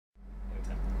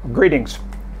Greetings.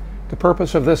 The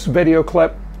purpose of this video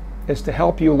clip is to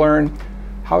help you learn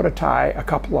how to tie a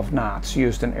couple of knots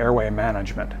used in airway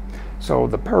management. So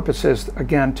the purpose is,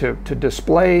 again, to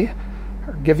display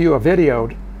or give you a video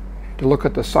to look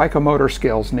at the psychomotor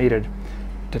skills needed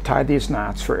to tie these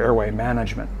knots for airway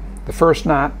management. The first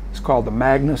knot is called the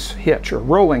Magnus hitch or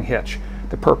rolling hitch.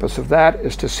 The purpose of that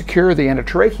is to secure the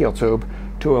endotracheal tube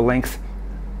to a length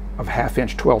of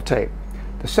 1/2-inch twill tape.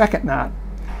 The second knot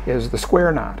is the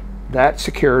square knot. That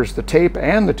secures the tape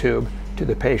and the tube to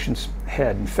the patient's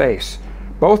head and face.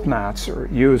 Both knots are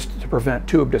used to prevent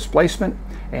tube displacement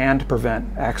and to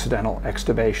prevent accidental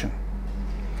extubation.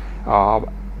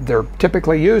 They're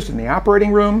typically used in the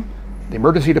operating room, the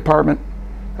emergency department,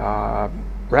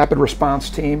 rapid response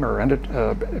team or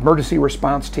emergency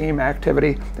response team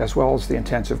activity, as well as the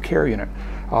intensive care unit.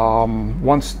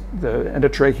 Once the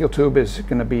endotracheal tube is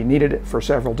going to be needed for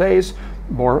several days,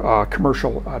 more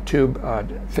commercial tube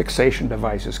fixation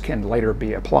devices can later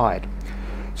be applied.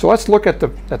 So let's look at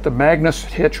the Magnus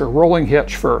hitch or rolling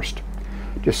hitch first.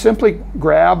 Just simply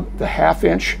grab the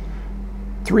 1/2-inch,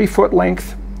 3-foot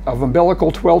length of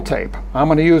umbilical twill tape. I'm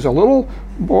going to use a little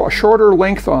shorter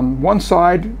length on one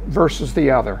side versus the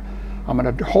other. I'm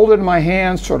going to hold it in my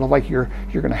hand sort of like you're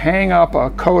going to hang up a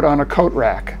coat on a coat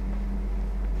rack.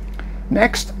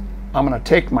 Next, I'm going to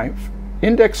take my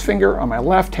index finger on my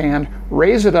left hand,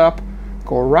 raise it up,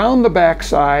 go around the back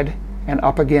side and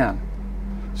up again.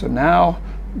 So now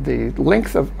the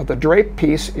length of the drape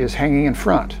piece is hanging in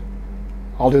front.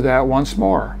 I'll do that once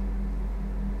more.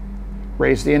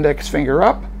 Raise the index finger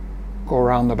up, go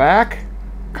around the back,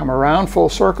 come around full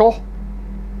circle,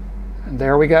 and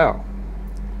there we go.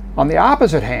 On the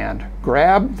opposite hand,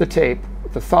 grab the tape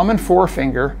with the thumb and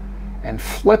forefinger and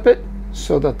flip it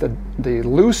so that the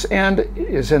loose end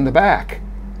is in the back,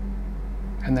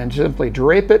 and then simply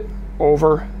drape it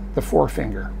over the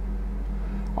forefinger.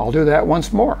 I'll do that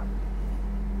once more.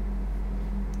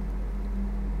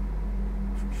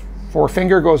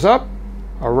 Forefinger goes up,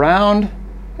 around,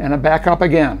 and back up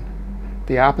again.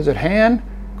 The opposite hand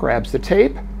grabs the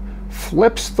tape,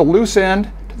 flips the loose end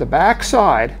to the back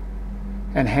side,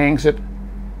 and hangs it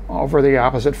over the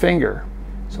opposite finger.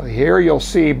 So here you'll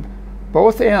see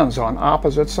both ends on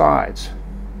opposite sides.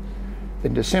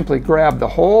 Then just simply grab the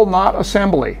whole knot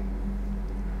assembly,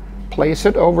 place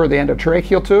it over the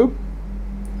endotracheal tube,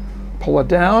 pull it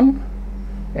down,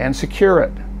 and secure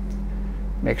it.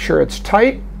 Make sure it's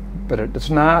tight, but it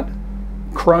does not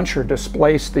crunch or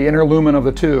displace the inner lumen of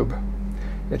the tube.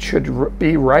 It should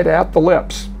be right at the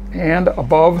lips and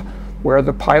above where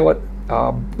the pilot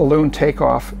balloon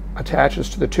takeoff attaches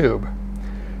to the tube.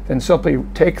 Then simply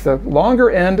take the longer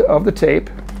end of the tape,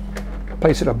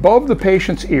 place it above the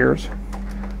patient's ears,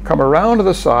 come around to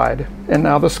the side, and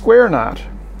now the square knot.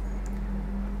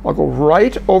 I'll go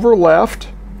right over left,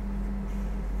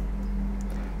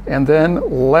 and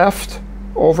then left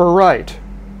over right.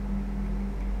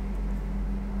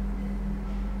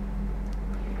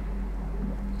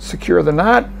 Secure the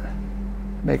knot.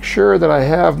 Make sure that I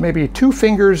have maybe 2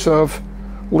 fingers of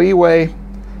leeway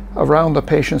around the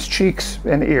patient's cheeks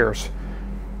and ears.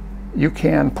 You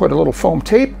can put a little foam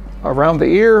tape around the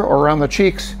ear or around the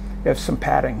cheeks if some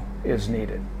padding is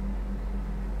needed.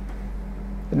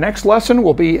 The next lesson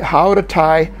will be how to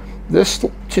tie this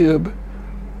tube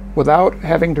without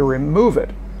having to remove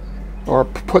it or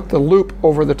put the loop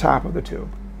over the top of the tube.